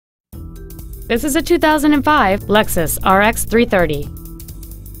This is a 2005 Lexus RX 330.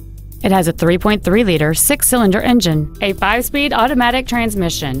 It has a 3.3-liter six-cylinder engine, a 5-speed automatic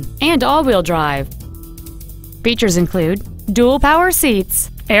transmission, and all-wheel drive. Features include dual power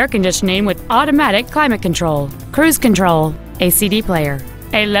seats, air conditioning with automatic climate control, cruise control, a CD player,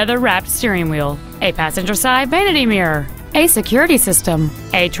 a leather-wrapped steering wheel, a passenger side vanity mirror, a security system,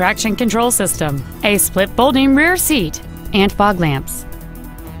 a traction control system, a split folding rear seat, and fog lamps.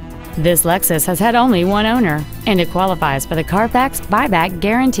 This Lexus has had only one owner, and it qualifies for the Carfax buyback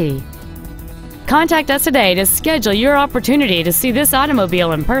guarantee. Contact us today to schedule your opportunity to see this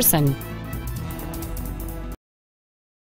automobile in person.